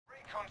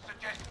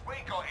We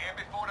got here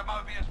before the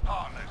Mobius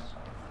partners.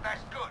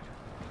 That's good.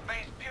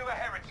 Means fewer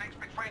heretics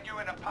between you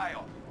and the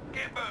payoff.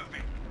 Get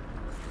moving.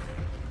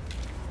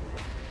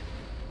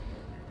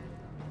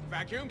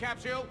 Vacuum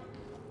capsule.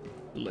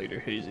 Later,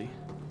 Hazy.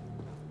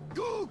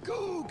 Goo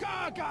goo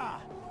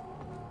gaga.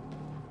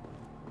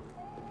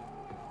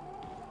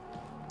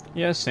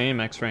 Yeah, same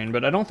X-Rain,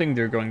 but I don't think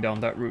they're going down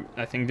that route.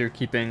 I think they're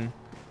keeping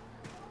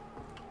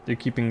the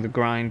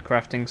grind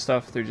crafting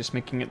stuff. They're just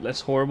making it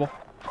less horrible.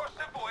 Cross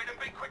the void and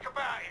be quick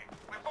about it.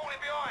 We're falling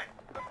behind.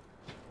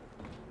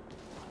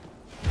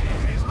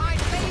 This is my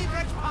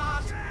favorite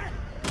part.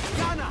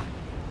 Gunner.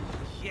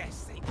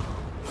 Yes, they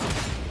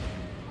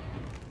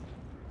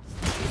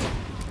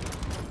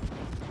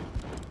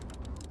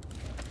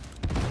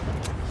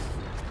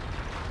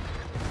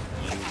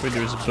Wait,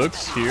 there's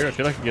books here? I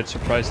feel like I get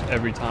surprised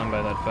every time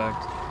by that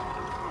fact.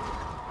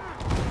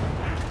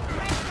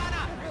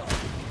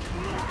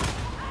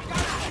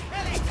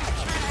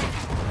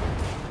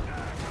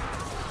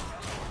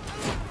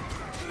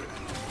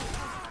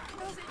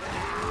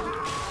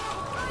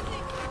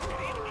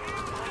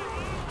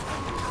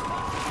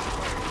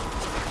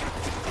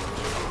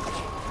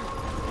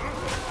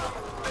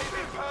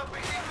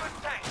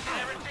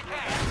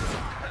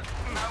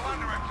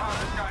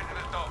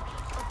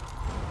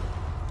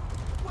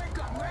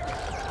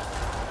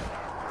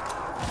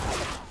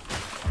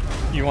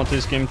 You want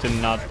this game to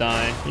not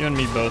die. You and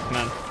me both,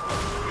 man.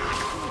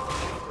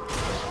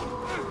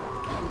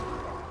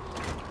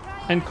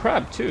 And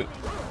Crab too.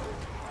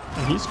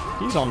 And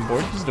he's on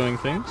board, he's doing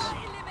things.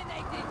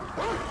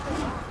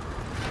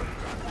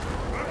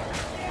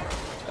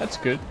 That's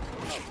good.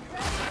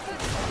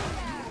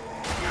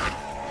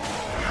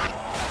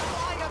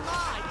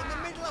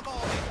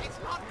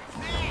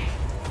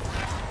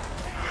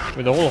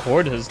 Where the whole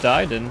horde has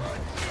died and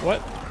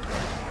what?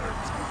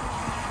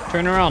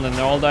 Turn around and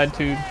they all died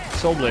to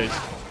Soul Blaze.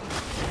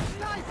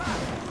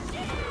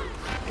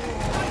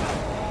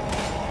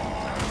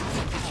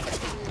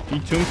 He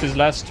tombed his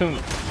last tomb.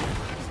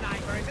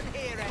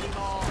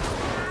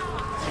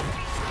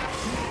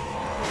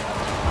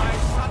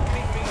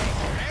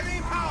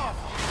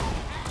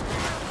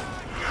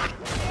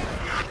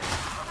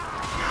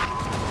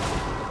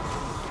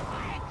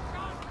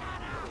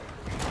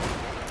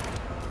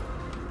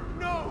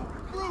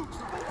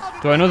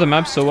 Do I know the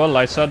map so well?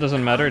 Lights out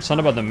doesn't matter. It's not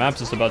about the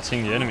maps, it's about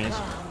seeing the enemies.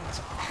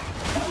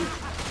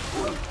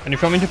 And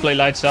if you want me to play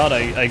Lights Out,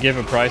 I give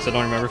a price. I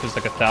don't remember if it's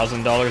like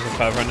 $1,000 or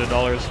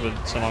 $500,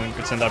 but so long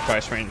it's in that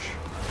price range.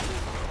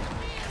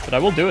 But I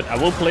will do it. I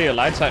will play a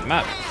Lights Out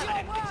map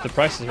if the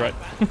price is right.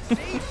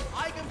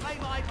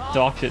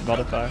 Dog shit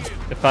modifier.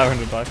 At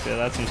 $500, yeah,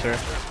 that seems fair.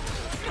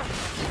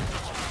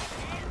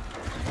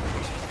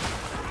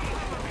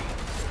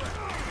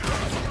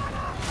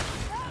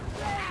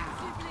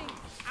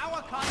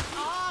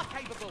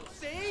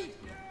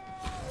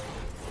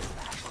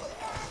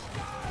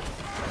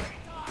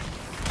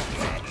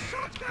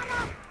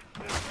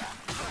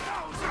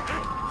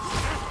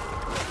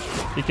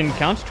 You can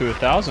count to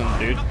 1,000,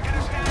 dude.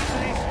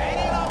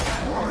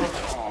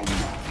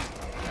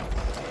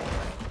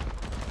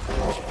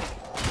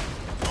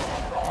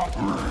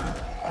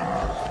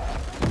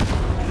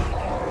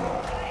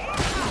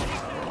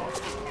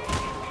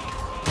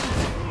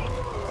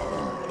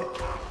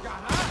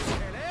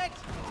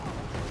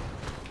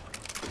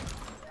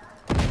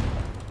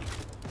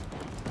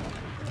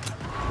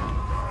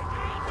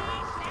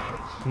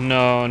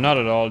 No, not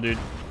at all, dude.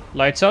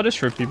 Lights Out is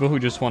for people who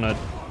just want to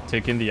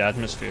take in the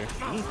atmosphere.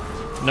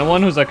 No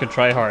one who's like a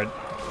tryhard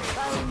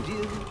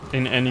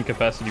in any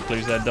capacity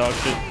plays that dog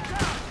shit.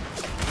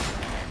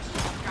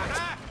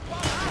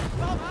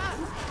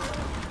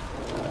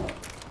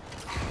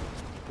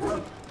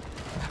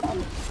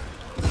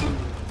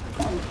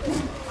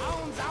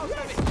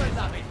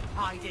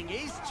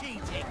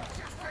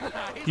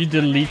 You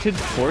deleted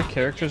 4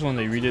 characters when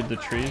they redid the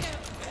trees?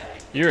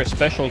 You're a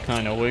special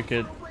kind of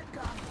wicked.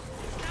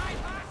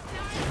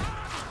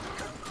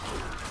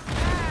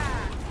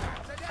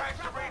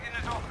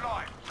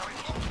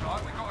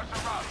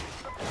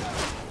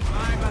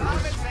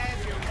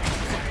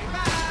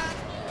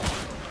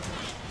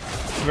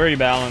 Very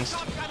balanced.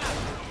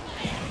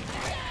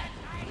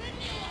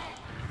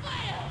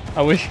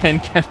 I wish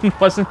Handcannon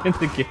wasn't in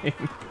the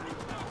game.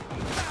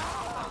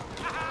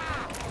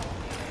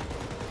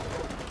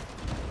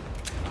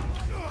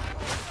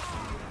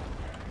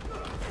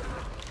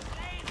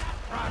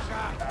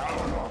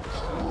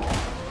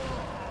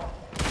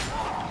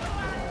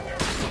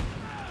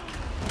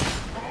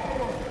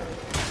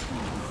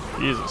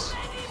 Jesus.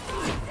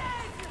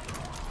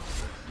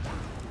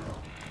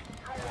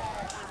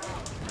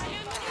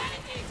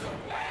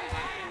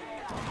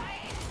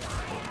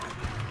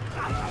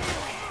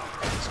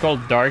 It's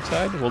called Dark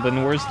Side? Well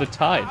then where's the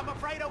tide? I'm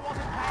afraid I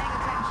wasn't paying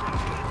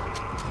attention.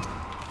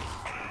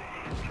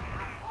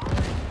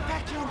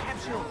 Vacuum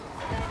capsule.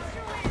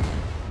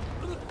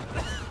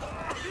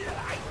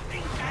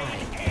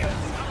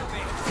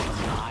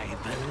 My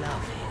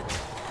beloved.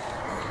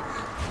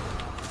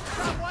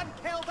 Someone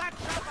kill that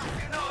chopper.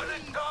 You're not an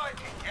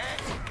indicted, yeah?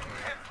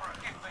 Emperor,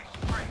 give me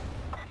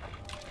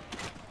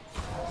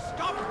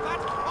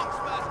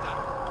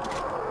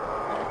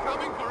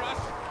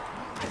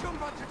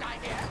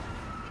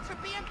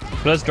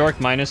Plus Dark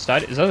minus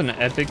died. Is that an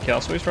epic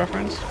Chaos Waste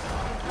reference?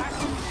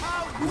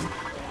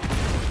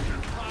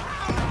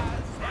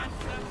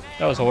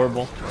 That was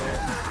horrible.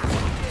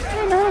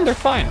 No, they're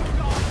fine.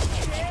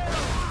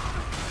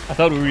 I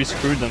thought we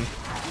re-screwed them.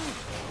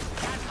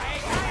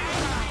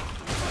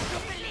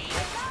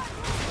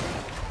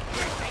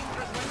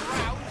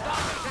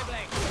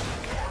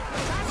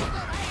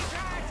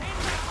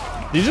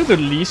 These are the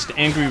least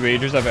angry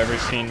ragers I've ever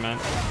seen, man.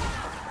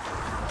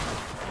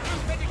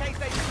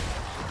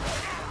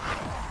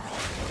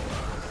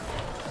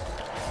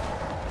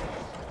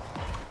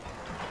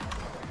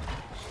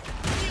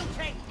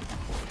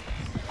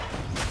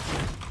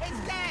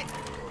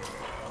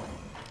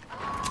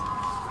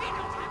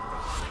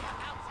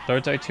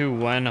 Third Eye 2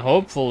 when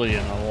hopefully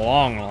in a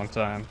long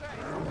time.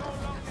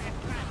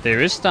 There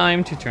is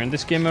time to turn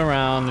this game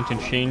around and to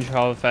change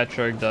how Fat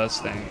Shark does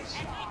things.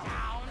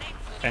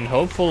 And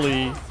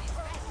hopefully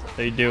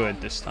they do it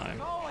this time.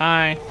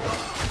 Hi.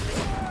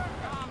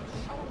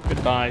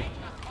 Goodbye.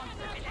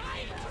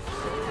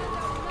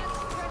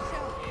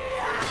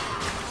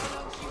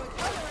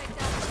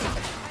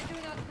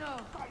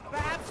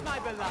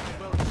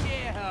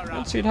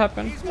 Let's see it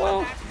happen.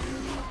 Well,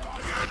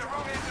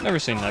 never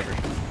say never.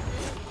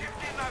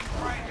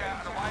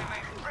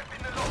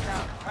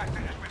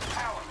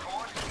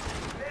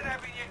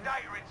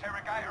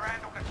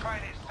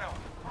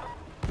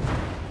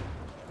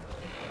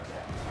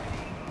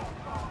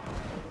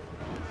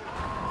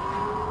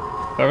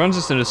 If I run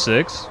this into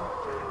 6,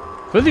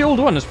 for the old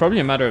one, it's probably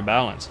a matter of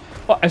balance.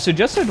 Oh, I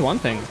suggested one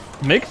thing.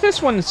 Make this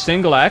one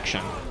single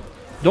action.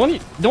 Don't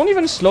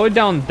even slow it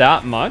down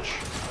that much,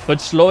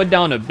 but slow it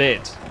down a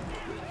bit.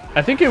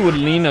 I think it would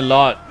lean a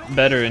lot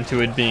better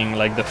into it being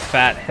like the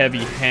fat,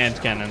 heavy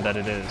hand cannon that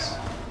it is.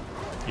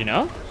 You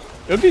know?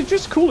 It would be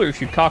just cooler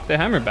if you cock the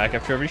hammer back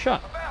after every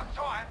shot.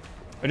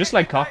 I just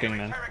like cocking,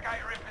 man.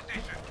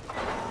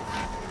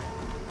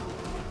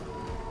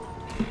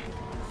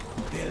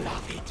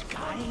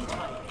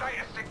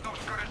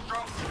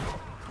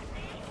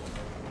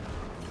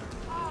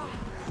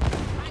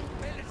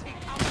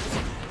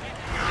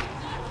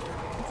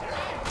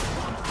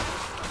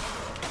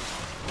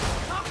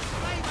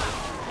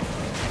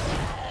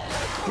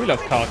 We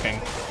love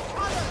cocking.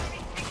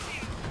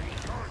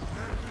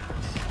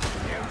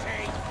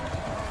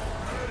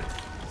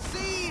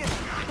 See,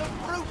 the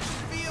brute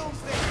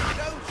feels this,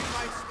 don't you,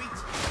 my sweet?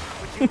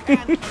 But you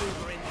can't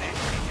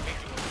over-invest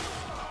individually.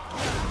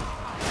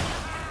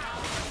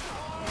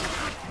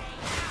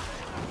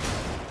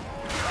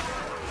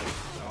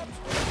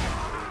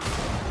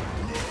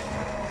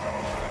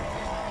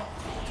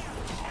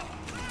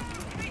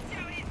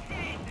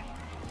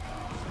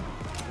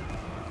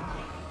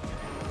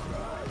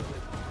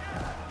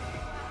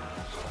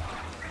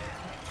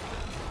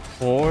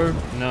 Or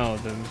no,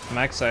 the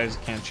max size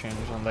can't change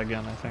on that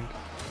gun, I think.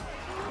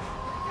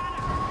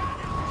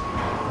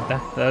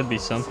 That'd be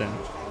something.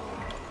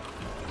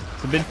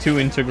 It's a bit too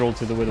integral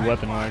to the way the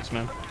weapon works,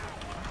 man.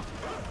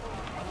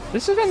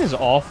 This event is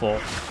awful.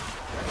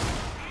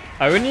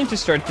 I would need to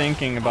start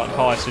thinking about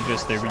how I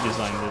suggest they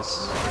redesign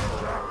this.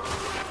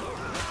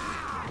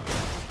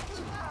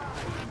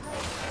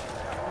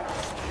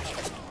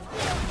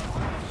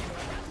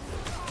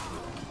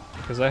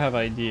 Because I have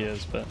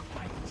ideas, but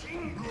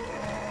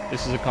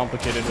this is a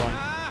complicated one.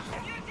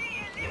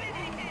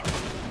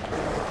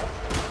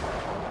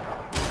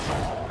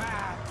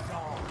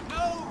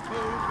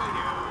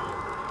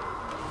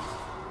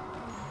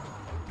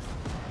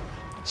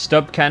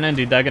 Stub cannon,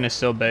 dude, that gun is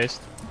still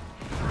based.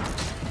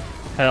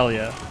 Hell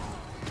yeah.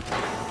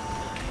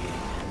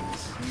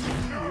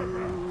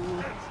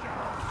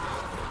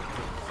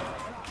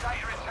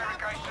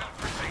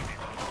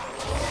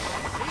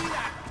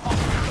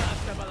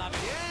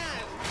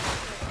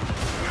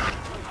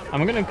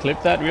 I'm gonna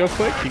clip that real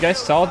quick. You guys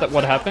saw that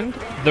what happened?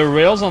 The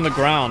rails on the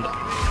ground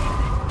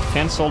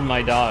cancelled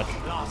my dodge.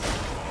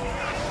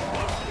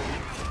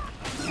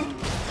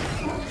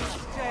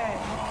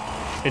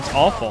 It's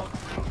awful.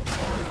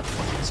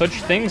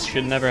 Such things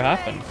should never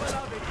happen.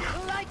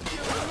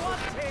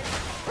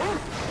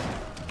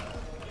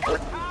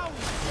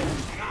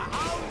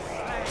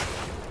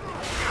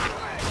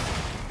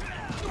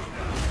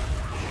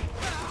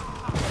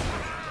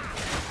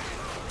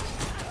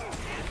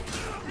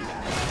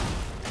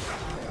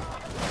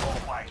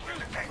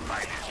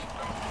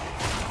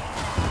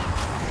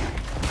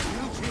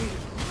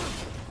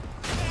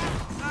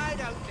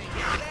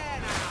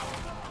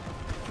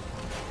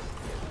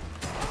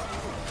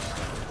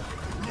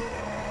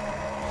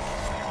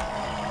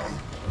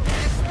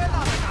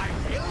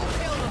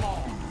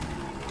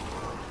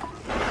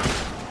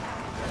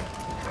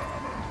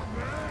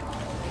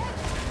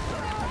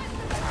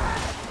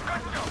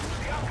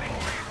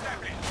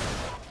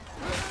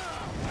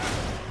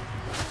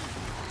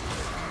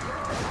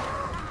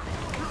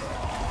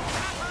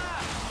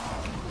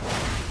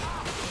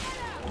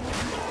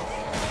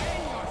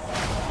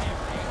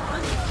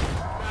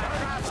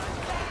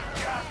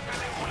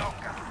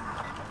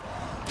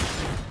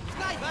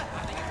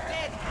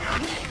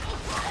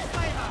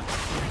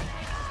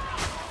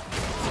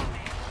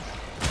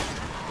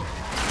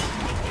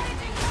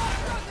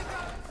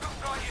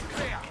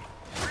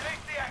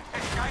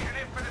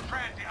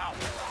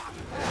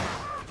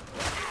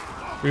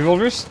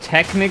 Revolvers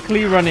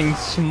technically running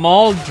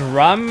small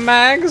drum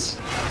mags?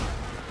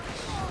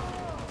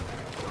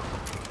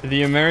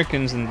 The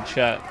Americans in the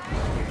chat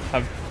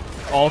have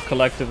all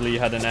collectively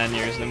had an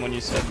aneurysm when you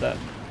said that.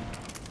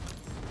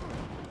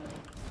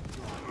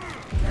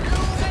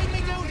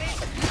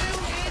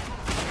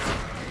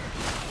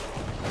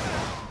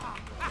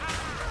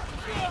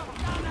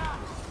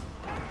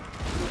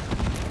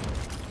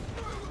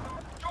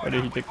 Why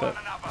did he pick that?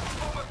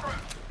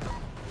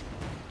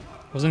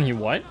 Wasn't he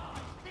white?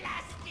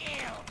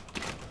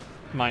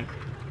 Mine.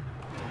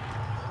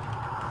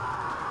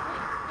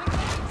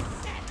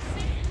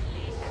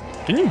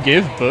 Can you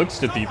give books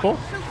to people?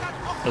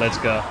 Let's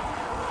go.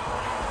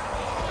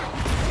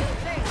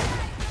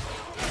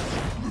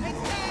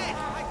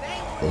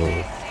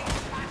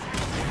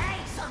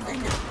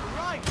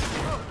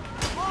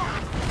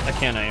 I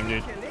can't aim,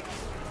 dude.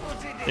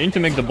 They need to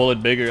make the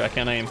bullet bigger. I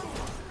can't aim.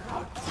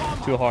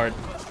 Too hard.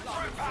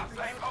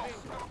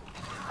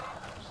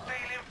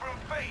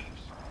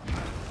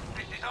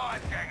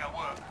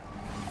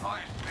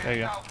 There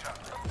you go.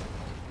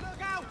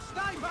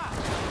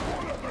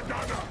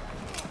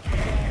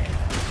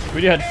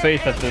 Really had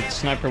faith that the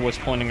sniper was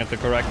pointing at the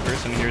correct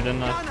person here,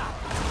 didn't I?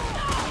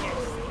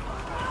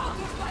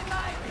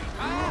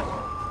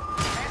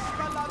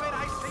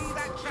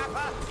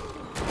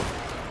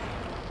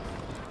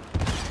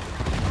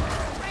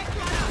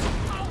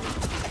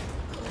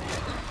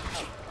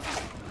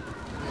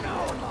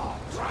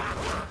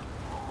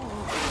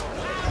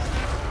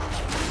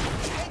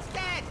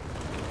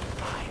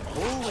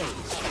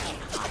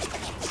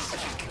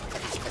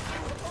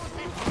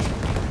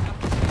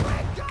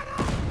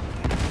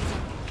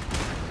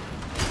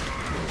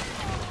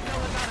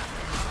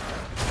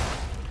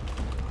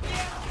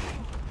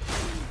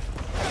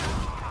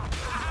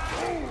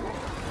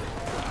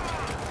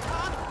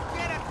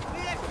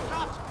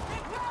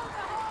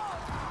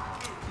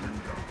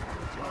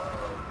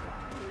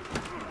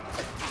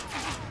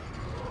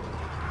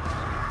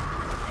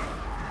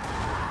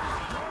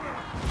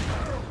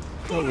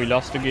 Oh, we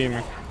lost a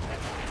gamer.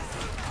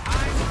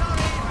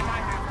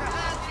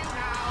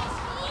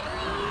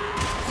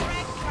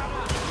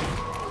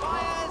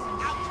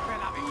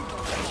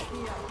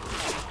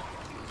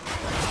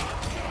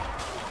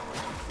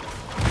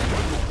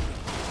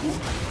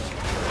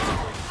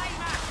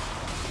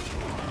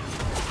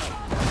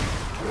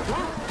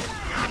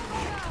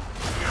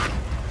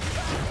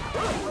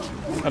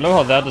 I love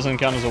how that doesn't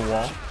count as a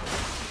wall.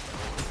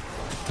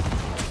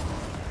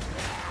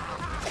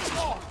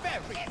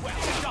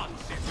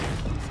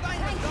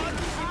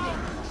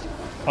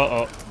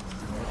 Uh-oh.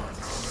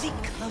 Seek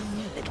them,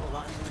 little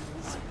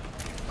ones.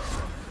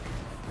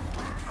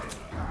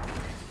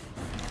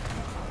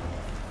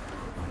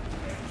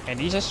 And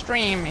he's a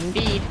stream,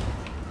 indeed.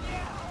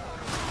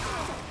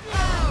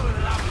 Oh,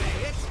 lovely.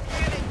 It's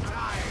killing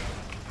time.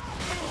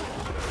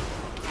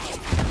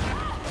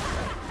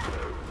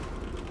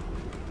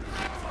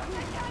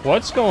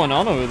 What's going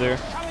on over there?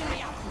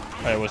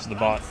 Oh, it was the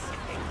bot.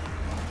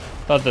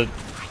 I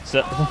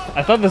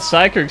thought the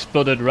psyker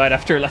exploded right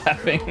after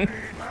laughing.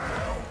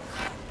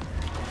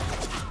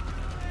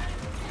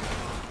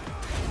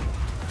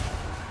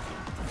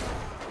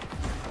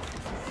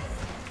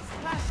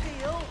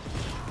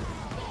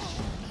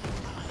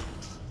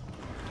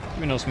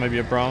 Who knows, maybe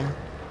a Braum.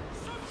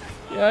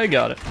 Yeah, I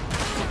got it.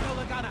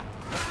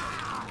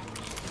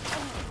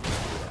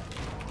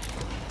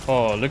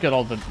 Oh, look at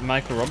all the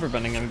micro rubber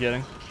banding I'm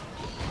getting.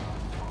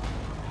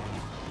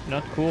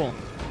 Not cool.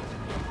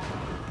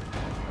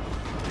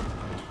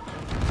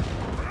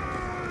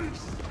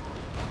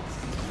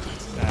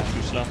 Ah,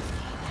 too slow.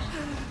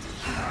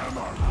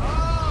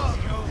 Oh,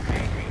 you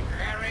make me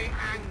very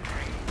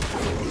angry.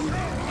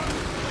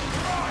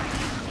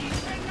 You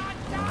cannot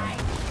die.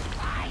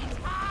 Fight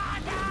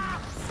harder.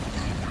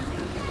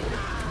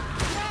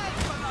 Yes,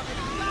 beloved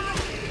son.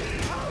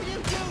 Oh, you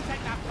do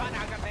take the fun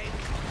out of me.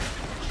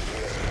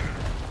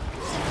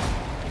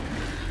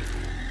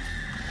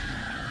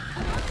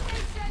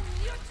 Mission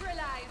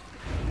neutralized.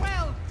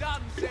 Well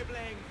done,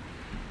 sibling.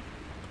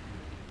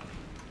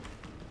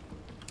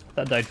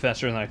 That died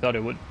faster than I thought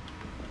it would.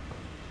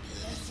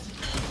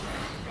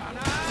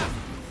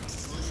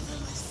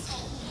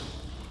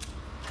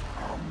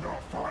 I'm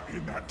not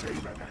fighting that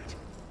demon.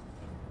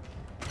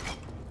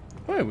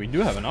 Wait, we do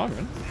have an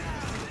augment.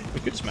 We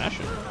could smash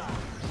it.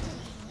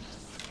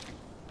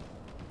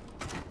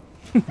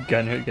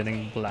 Gunner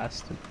getting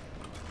blasted.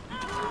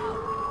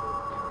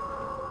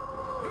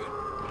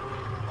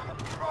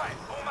 Right,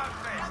 almost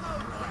there.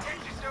 Get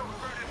yourself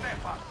through the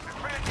zephyr. The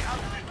transit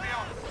others is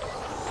beyond.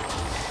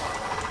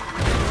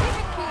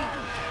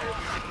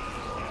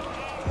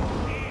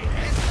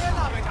 Yes,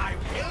 beloved, I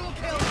will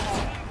kill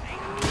all.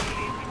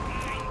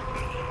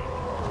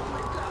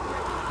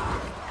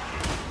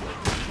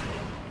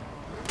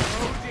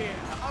 Oh dear,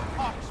 a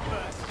pox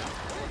burster.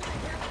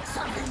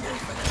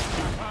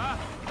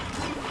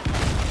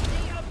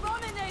 The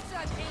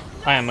abomination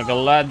is I am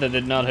glad that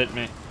did not hit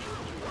me.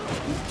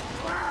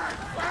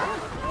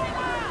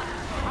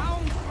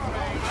 Pound for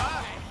a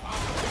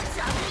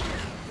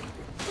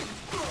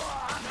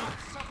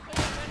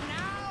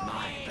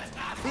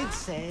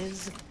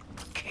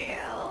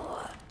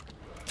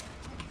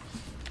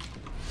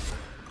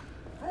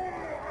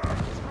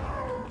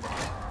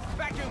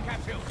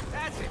you.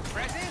 That's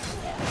impressive.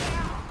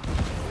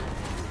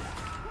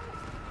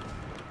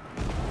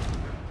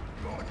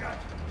 Lord, that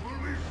will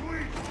be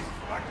sweet.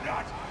 But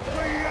not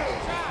for you.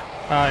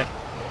 Hi.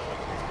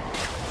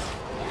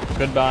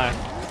 Goodbye.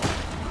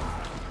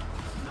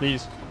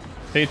 Please.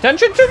 Pay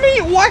attention to me!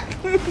 What?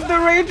 The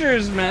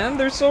Ragers, man.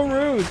 They're so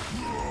rude.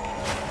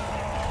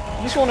 I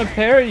just want to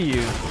parry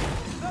you.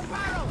 The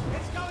barrel,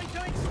 it's going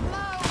to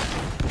explode.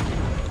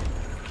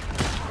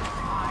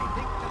 I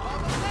think the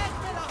bomb is dead,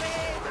 beloved.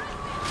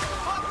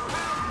 Hot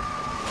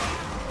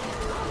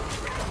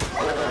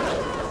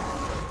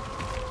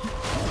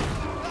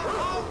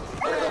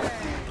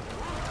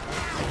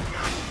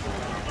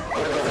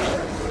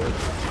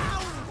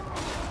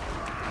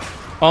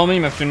Oh,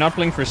 meme, after not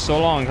playing for so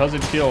long, how's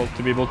it feel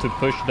to be able to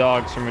push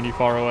dogs from really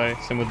far away?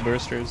 Same with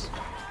bursters.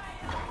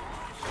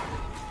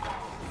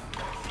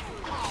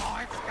 Oh,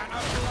 it's gonna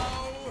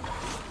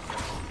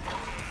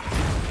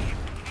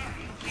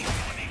blow.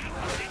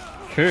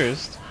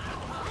 Cursed?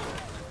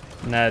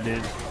 Nah,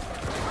 dude.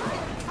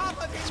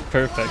 It's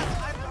perfect.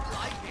 I don't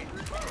like it.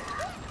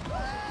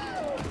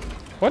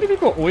 Why do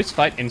people always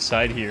fight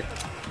inside here?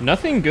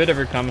 Nothing good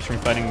ever comes from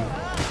fighting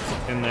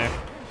in there.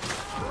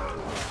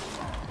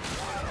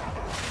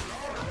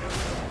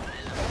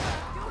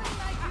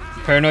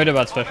 Paranoid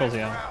about specials,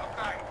 yeah.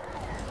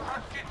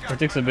 It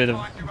takes a bit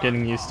of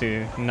getting used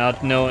to. No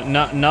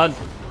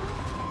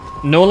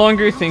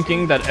longer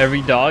thinking that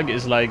every dog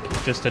is like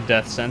just a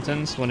death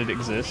sentence when it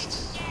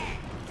exists.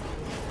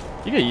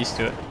 You get used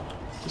to it.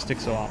 It just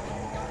takes a while.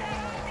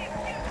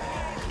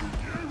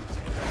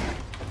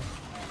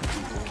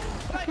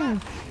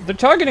 The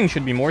targeting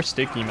should be more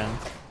sticky, man.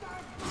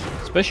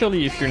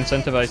 Especially if you're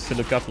incentivized to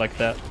look up like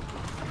that.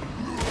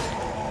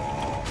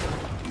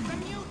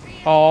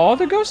 Oh,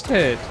 the ghost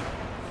hit.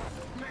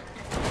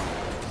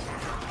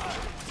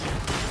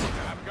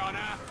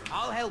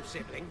 I'll help,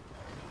 sibling.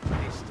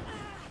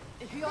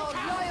 Your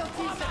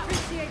loyalty's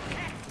appreciated.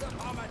 The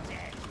bomber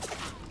dead.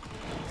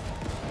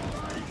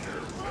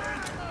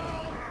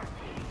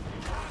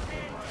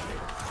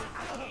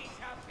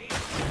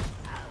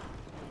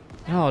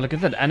 Oh, look at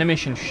that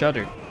animation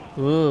shutter.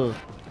 Ugh.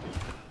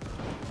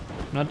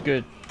 Not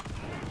good.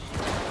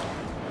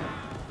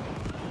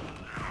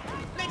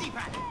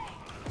 Medivac.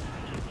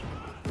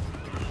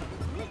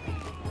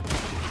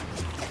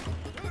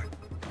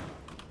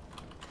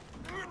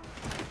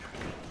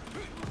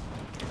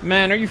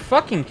 Man, are you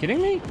fucking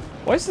kidding me?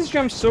 Why is this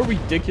jump so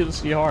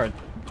ridiculously hard?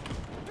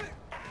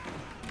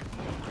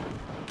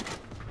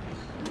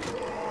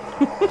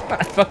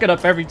 I fuck it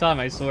up every time,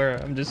 I swear.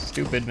 I'm just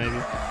stupid, maybe.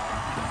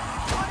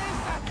 What is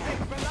that thing,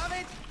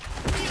 beloved?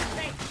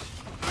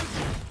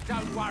 Mutate.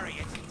 Don't worry,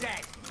 it's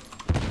dead.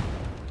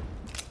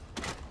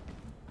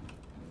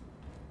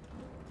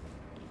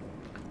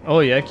 Oh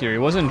yeah, Kiri. It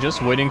wasn't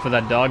just waiting for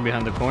that dog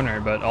behind the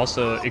corner, but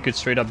also it could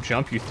straight up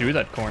jump you through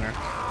that corner.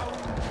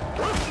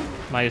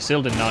 My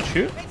assail did not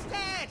shoot. It's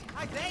dead,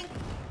 I think.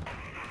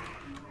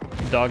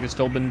 The dog has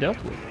still been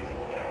dealt with.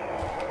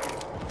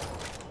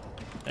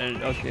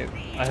 And okay,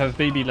 I have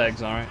baby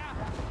legs, alright.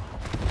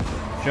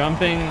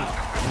 Jumping,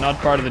 not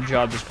part of the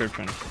job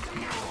description.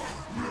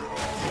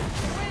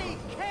 We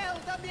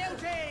killed the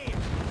beauty.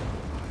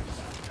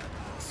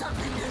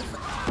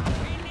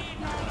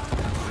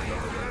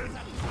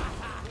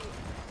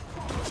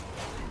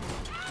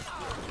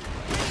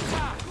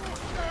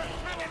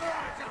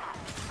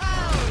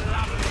 Oh,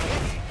 lovely.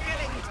 It's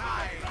killing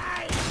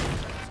time.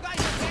 Snipe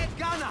the dead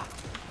gunner.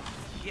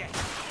 Yes.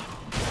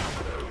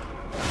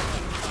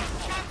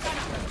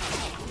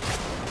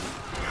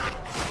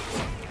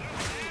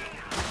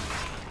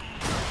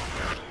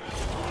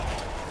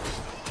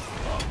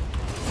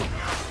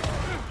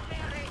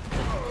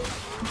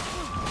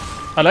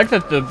 I like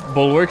that the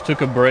bulwark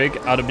took a break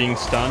out of being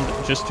stunned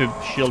just to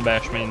shield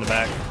bash me in the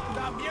back.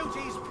 The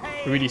beauty's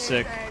pain. Really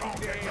sick.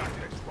 Grenade.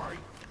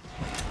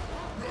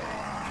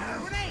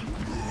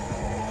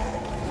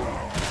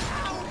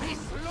 Ow, he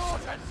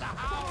slaughtered the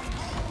hound.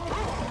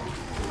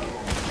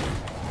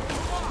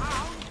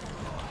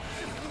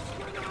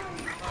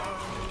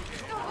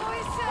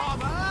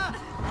 Bomber.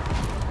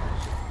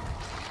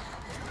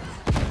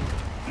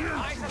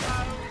 I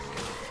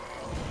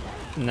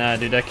suppose. Nah,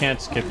 dude, I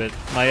can't skip it.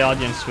 My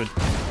audience would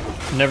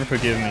never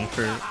forgive me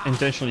for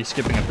intentionally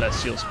skipping a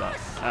blast seal spot.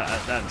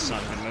 That's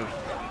not a good move.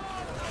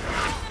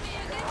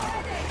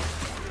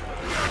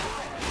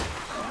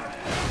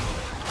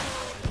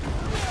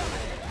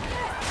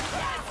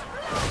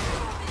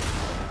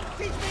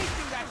 Teach me to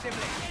do that,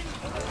 sibling.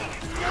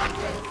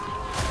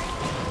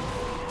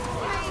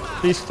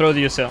 Please throw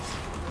the assail.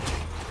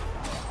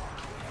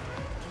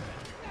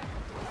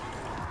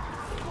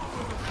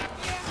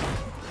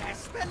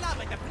 Yes,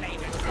 beloved, the flame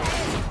is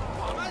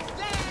almost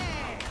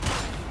there.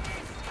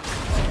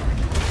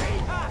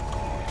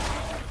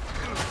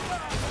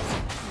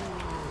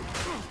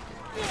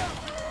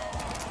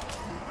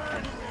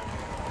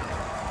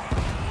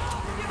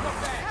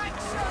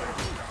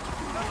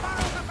 The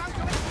barrel's about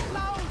to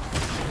explode.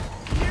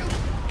 You,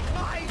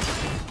 my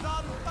dreams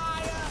on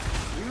fire.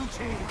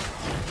 Beauty.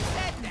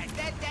 Dead, dead,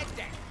 dead, dead,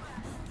 dead.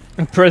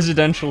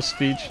 Presidential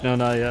speech? No,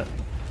 not yet.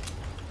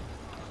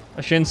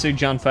 I shouldn't say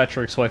John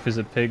Patrick's wife is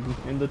a pig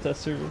in the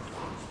test server.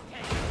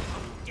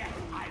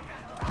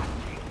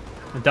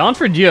 Down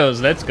for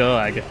Dios, let's go,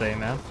 Agatha,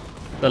 man.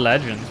 The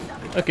legend.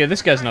 Okay,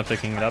 this guy's not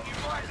picking it up.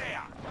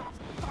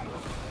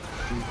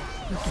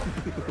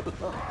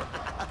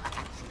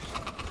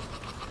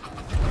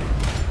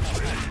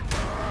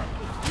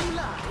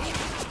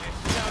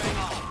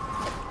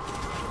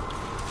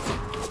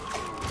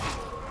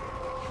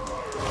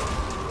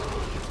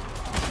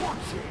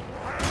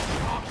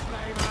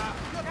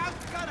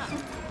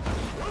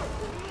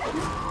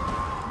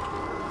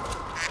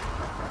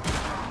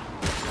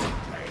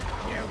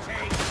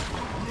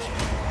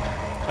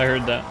 I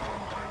heard that.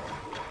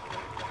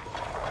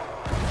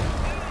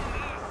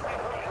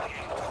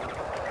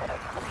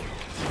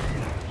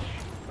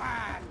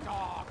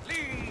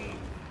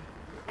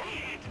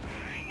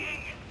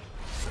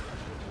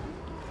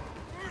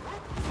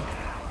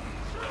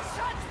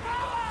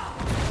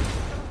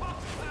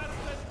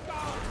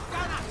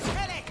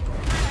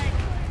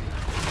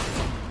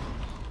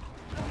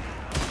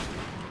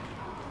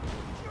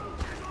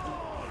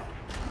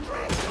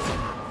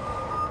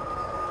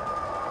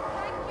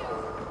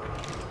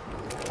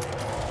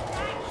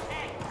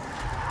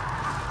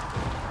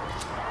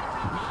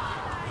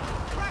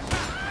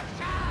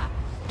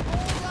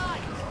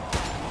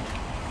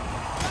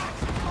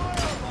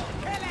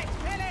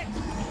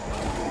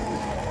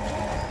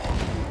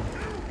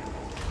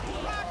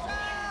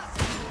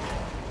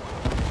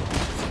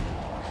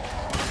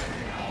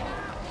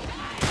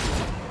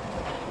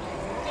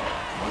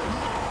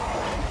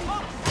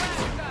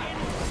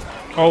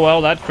 Oh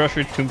well, that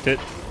crusher tombed it.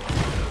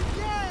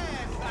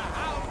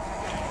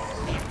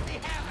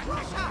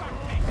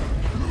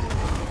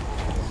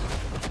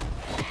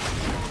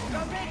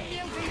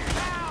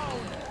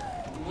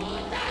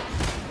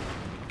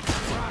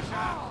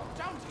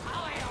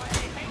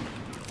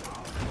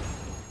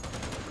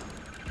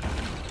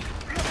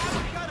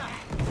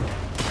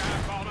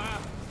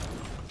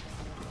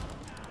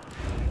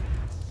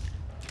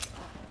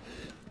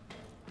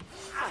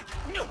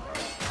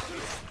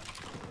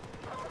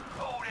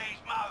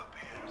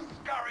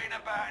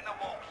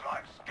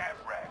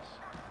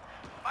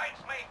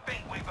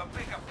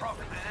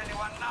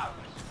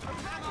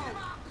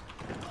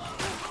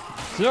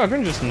 Is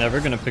Ogren just never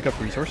gonna pick up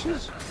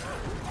resources?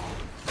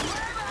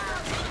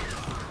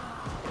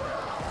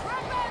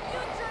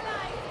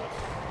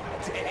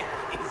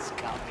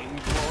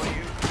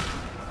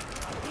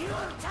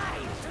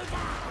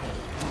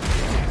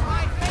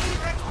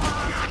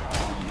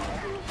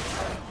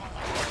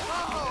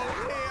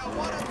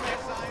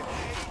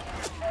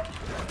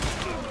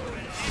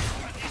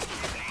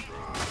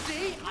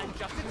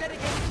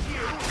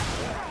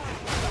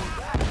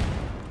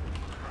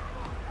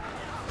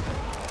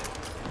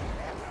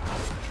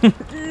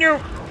 No.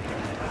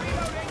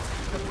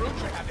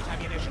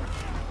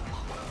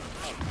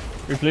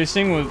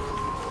 Replacing with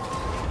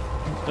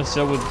a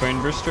cell with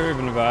Brain Burster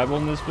even viable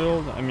in this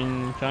build? I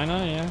mean,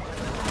 kinda, yeah.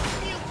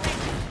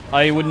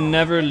 I would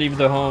never leave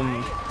the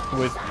home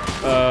with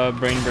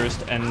Brain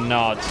Burst and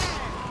not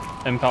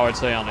Empowered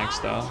Psionics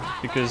though,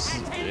 because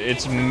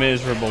it's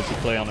miserable to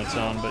play on its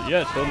own, but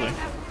yeah, totally.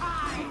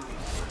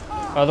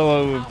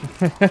 Although,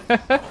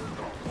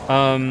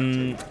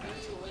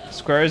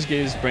 Square's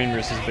Gaze Brain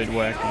Burst is a bit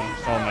wacky.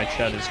 Oh, my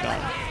chat is gone.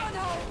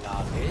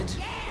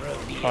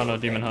 Oh no,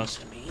 Demon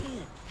Husk.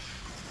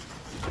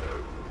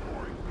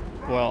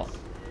 Well,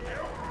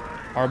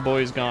 our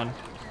boy is gone.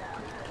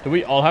 Do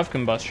we all have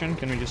combustion?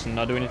 Can we just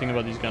not do anything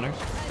about these gunners?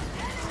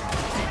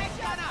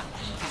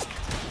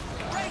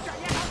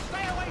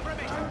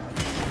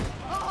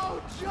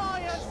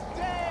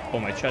 Oh,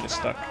 my chat is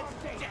stuck.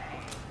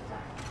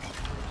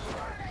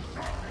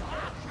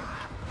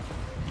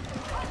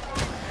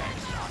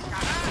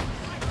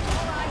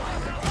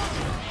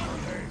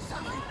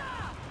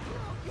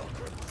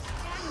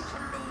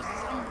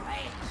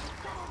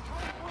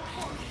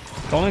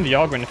 Calling the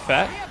Ogren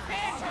fat?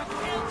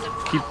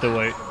 Keep the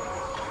weight.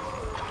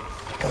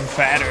 Become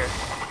fatter.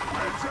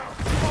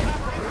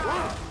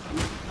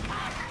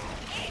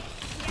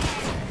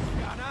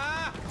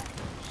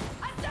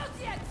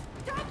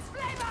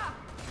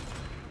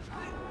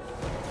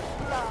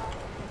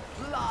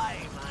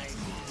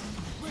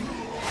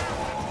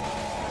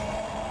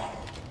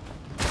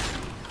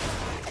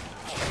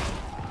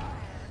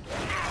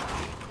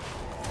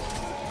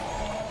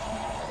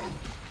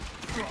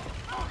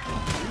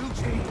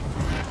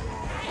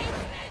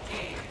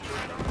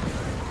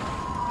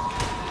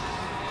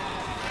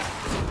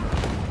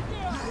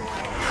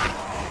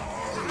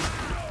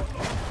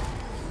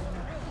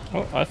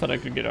 Oh, I thought I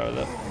could get out of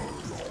that.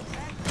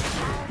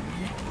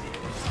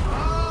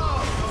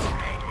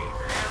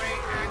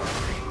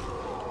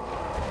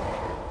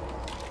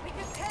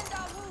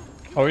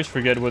 I always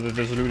forget whether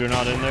there's loot or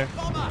not in there.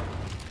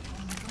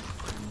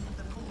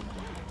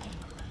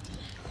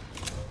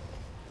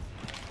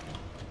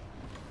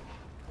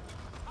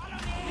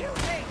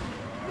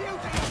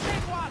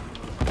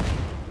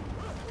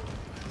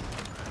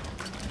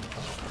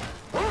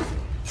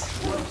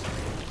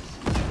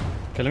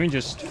 Okay, let me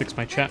just fix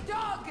my chat.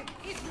 Dog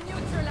is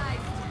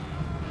neutralized.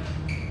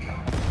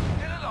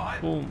 Still alive?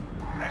 Boom.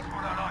 That's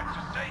what I like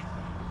to see.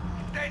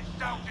 Dead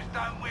soldiers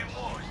don't win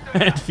wars, do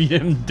they? And feed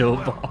him dough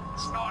Well,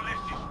 balls. not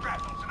unless you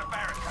strap them to the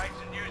barricades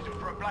and use them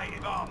for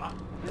ablative armor.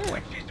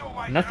 Which is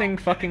always an Nothing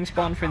option fucking if you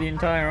spawned for the don't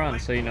entire run,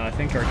 so you know, I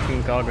think our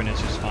King Cogrin is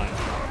just fine.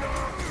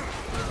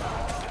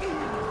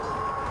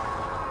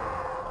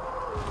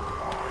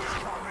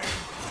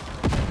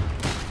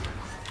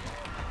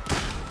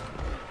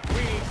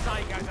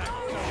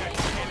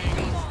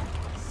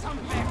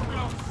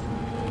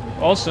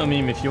 Also,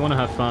 meme, if you want to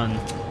have fun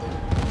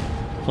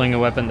playing a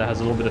weapon that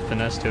has a little bit of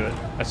finesse to it,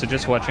 I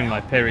suggest watching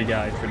my parry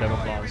guide for Devil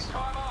Claws,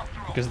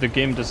 because the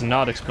game does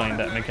not explain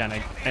that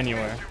mechanic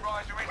anywhere,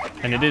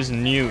 and it is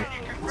new.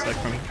 It's like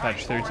from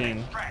patch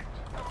 13.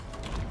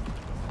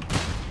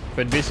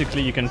 But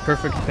basically, you can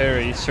perfect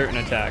parry certain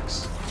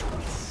attacks,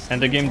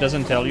 and the game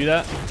doesn't tell you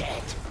that,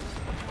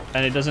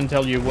 and it doesn't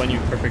tell you when you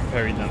perfect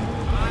parried them.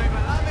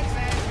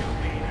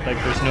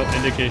 Like, there's no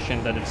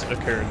indication that it's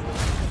occurred.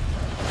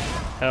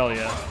 Hell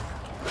yeah.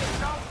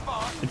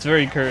 It's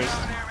very cursed.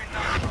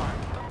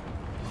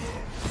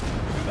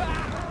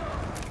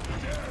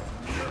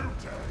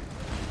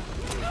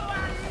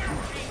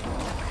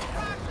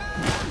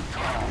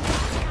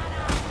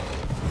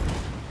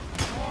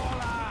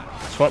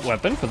 What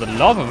weapon? For the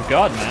love of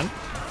God, man.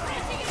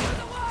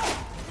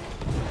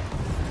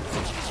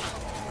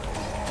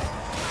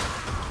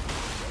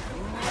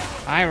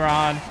 Hi,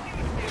 Rod.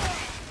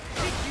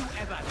 Did you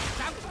ever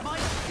doubt my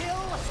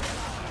skill?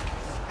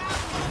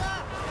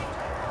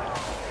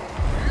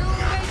 You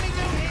made me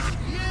do this.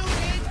 You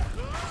did.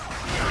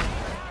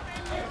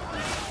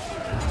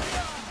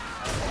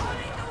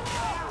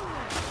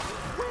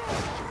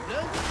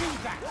 Don't do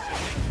that.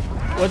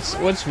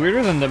 What's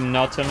weirder than them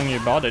not telling you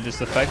about it is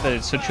the fact that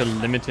it's such a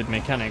limited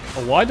mechanic.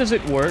 Why does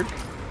it work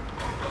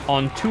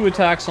on 2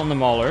 attacks on the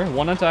Mauler,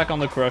 1 attack on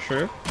the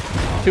Crusher,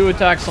 2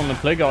 attacks on the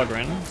Plague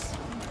Ogren,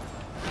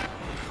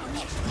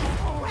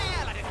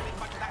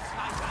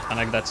 and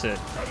like that's it?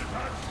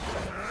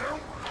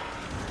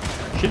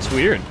 Shit's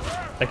weird.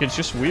 Like, it's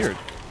just weird.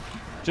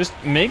 Just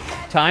make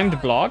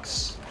timed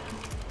blocks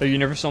a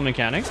universal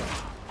mechanic,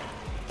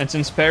 and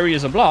since parry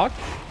is a block,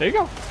 there you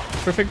go.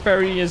 Perfect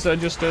parry is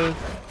just a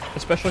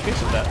special case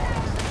of that.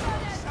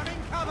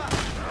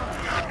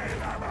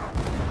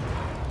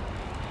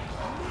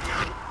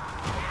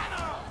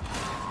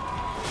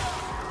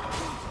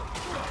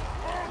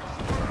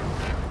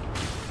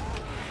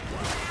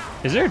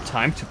 Is there a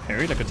time to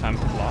parry, like a time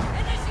to block?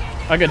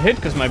 I got hit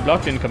because my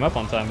block didn't come up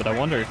on time, but I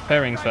wonder if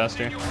parrying's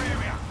faster.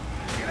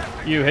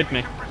 You hit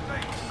me.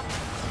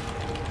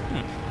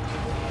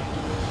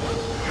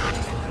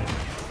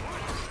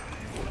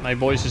 My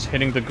boy's just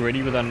hitting the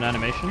gritty without an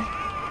animation.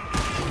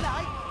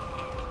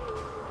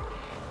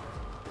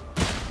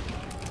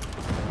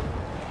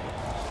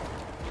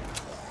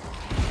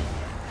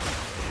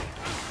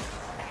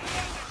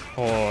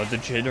 Oh, the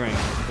jittering.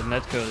 The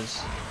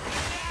Netco's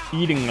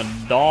eating a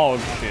dog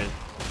shit.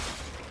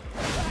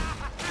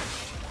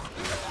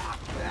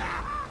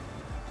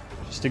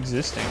 Just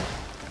existing.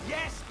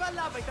 Yes,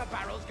 beloved, the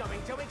barrel's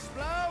going to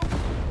explode.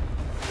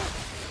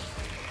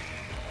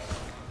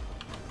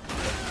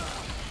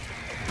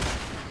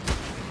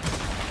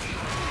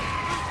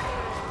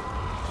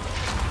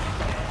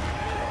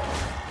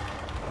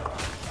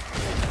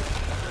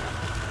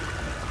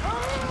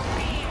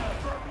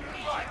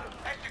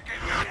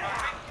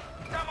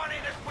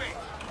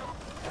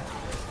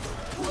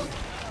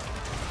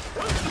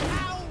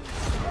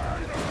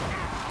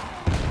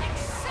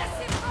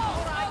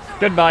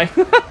 Goodbye.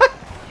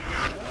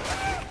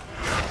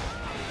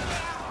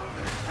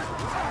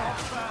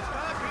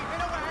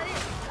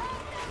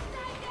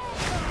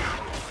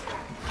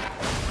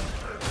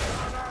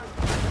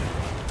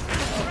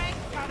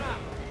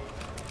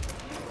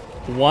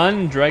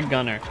 One Dreg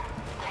Gunner.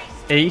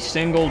 A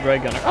single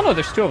Dreg Gunner. Oh no,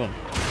 there's 2 of them.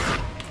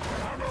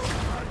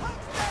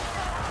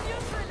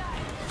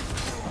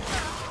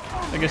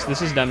 I guess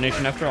this is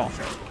damnation after all.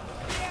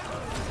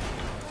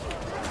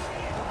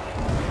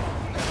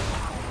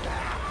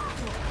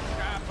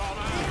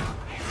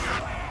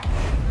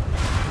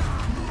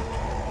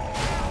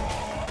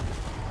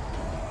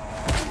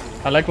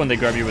 I like when they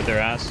grab you with their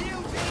ass.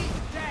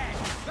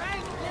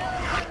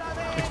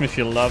 Makes me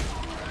feel loved.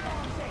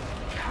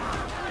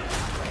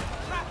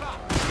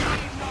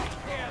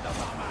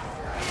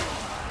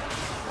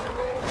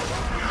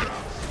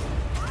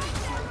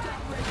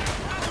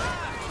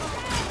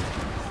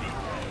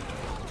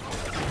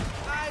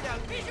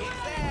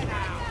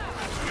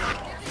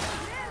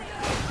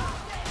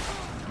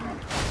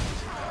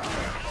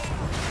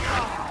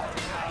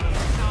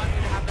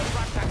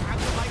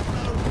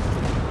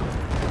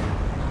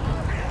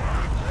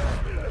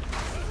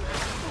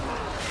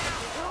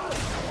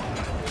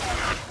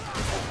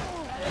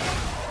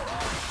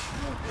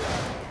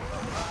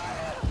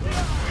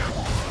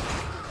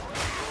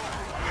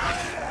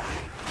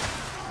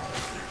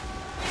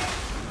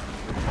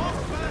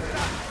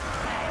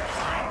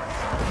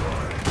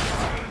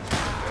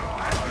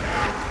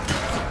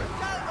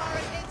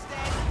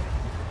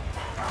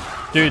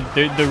 Dude,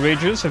 the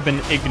Rages have been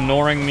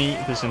ignoring me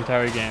this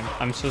entire game.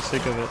 I'm so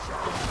sick of it.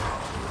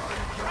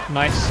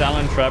 Nice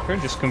Salon Trapper,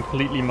 just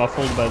completely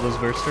muffled by those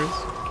bursters.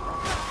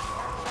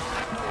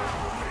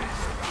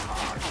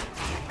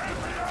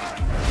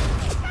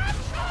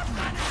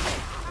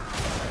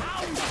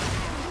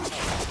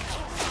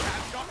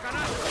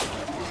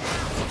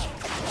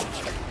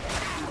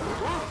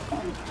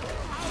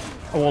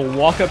 I will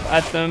walk up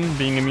at them,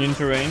 being immune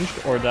to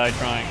ranged, or die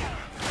trying.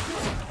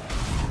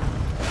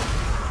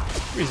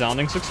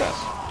 Resounding success.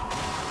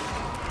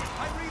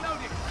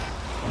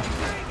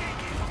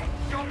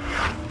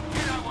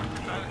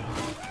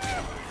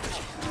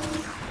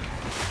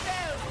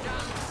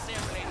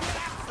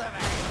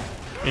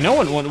 You know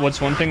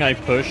what's one thing I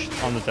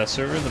pushed on the test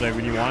server that I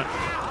really want?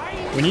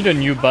 We need a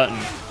new button.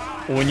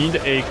 We need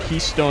a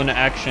keystone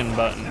action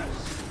button.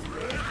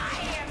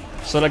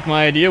 So like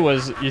my idea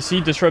was, you see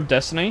Disrupt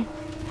Destiny?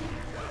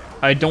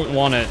 I don't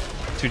want it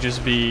to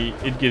just be,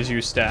 it gives you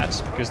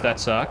stats, because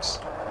that sucks.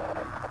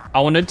 I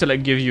want it to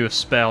like give you a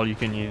spell you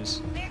can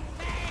use.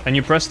 And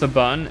you press the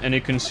button and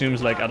it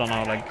consumes like, I don't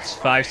know, like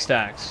 5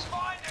 stacks.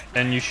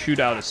 And you shoot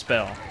out a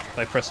spell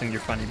by pressing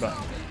your funny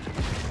button.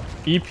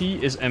 EP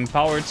is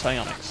Empowered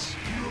Psionics.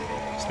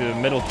 It's the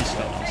middle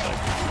keystone on the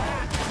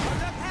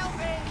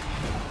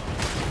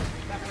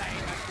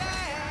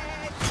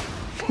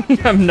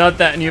side. I'm not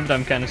that new, but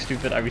I'm kind of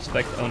stupid. I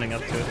respect owning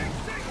up to it.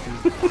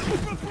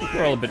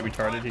 We're all a bit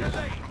retarded here.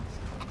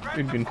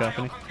 Good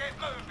company.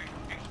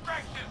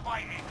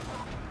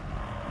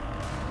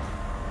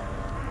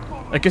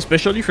 Like,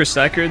 especially for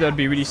Stacker, that'd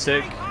be really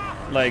sick.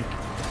 Like,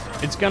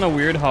 it's kind of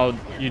weird how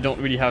you don't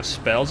really have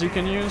spells you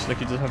can use. Like,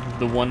 you just have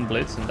the one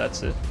blitz and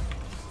that's it.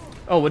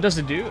 Oh, what does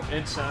it do?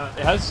 It's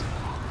it has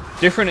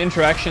different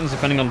interactions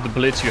depending on the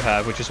blitz you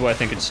have, which is why I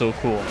think it's so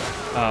cool.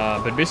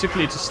 But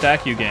basically, it's a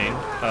stack you gain,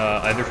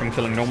 either from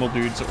killing normal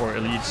dudes or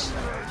elites.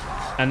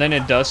 And then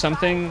it does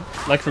something,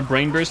 like for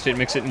Brain Burst, it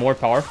makes it more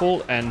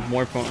powerful and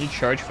more potently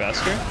charge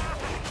faster.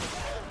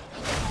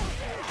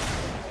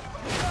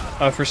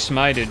 For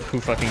Smited, who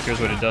fucking cares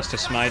what it does to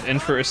Smite?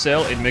 And for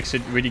Assail, it makes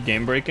it really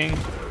game-breaking.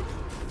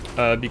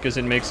 Because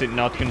it makes it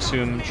not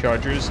consume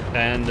chargers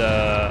and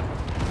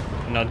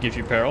not give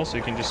you peril, so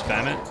you can just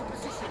spam it.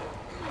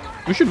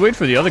 We should wait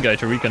for the other guy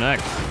to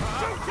reconnect.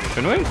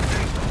 Shouldn't we?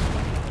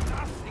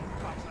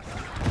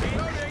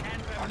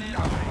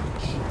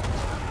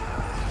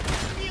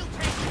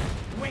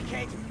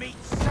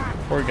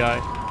 Poor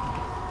guy.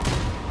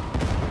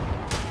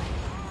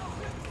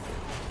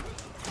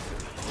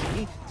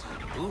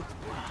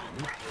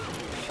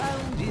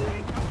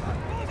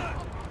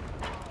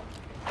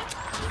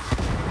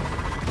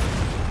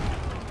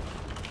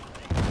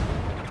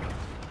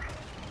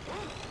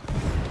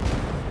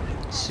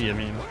 See you,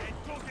 meme.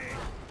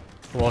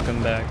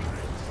 Welcome back.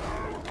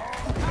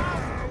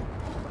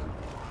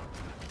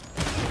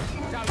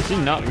 Is he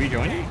not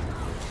rejoining?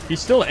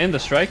 He's still in the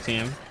strike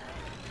team.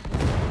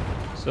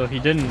 So he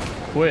didn't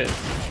quit.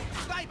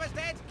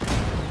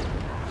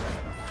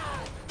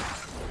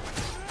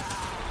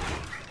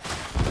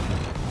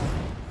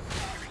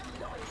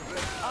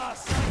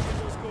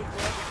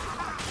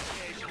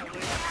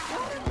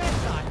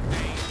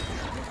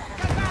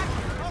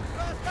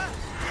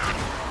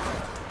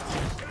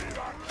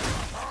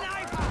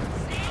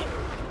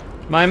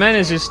 My man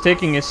is just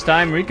taking his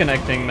time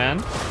reconnecting,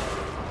 man.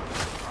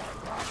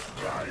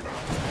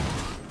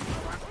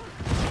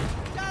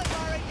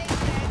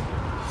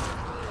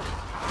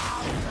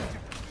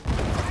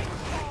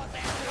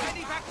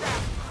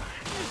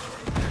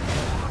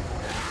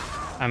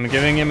 I'm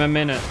giving him a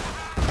minute.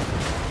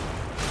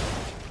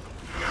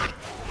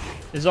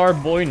 Is our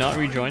boy not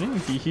rejoining?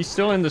 He's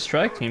still in the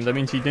strike team. That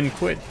means he didn't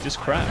quit. He just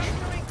crashed.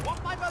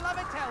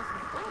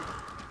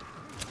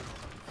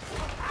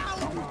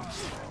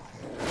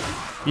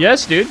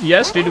 Yes, dude.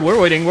 Yes, dude. We're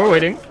waiting. We're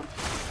waiting.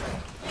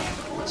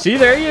 See,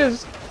 there he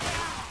is.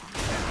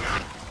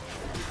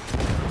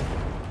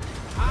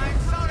 I'm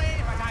sorry,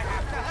 but I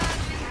have to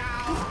hurt you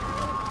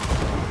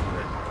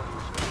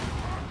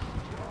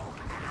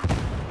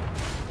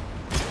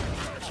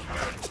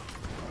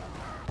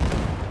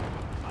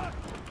now.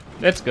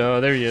 Let's go.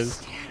 There he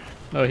is.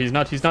 No, he's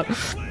not. He's not.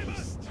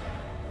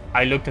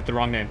 I looked at the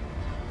wrong name.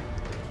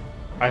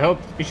 I hope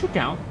it should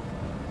count.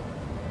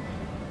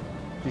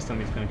 Please tell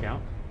me it's gonna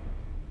count.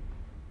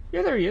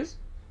 Yeah, there he is.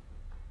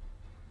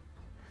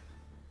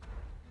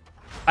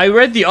 I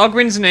read the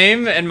Ogren's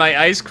name and my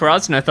eyes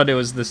crossed and I thought it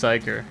was the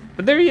Psyker.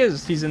 But there he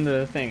is. He's in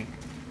the thing.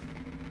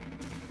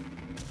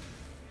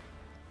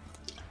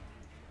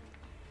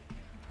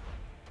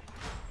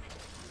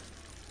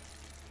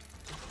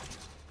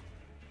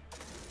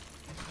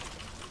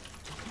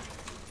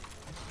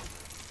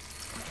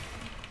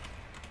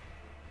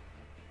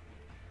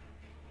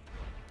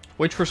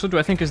 Which Force do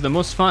I think is the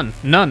most fun?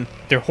 None.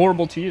 They're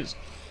horrible to use.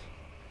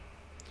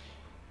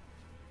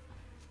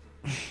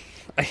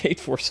 I hate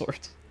Force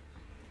Swords.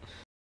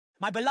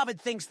 My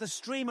beloved thinks the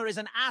streamer is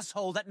an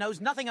asshole that knows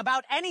nothing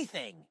about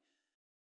anything.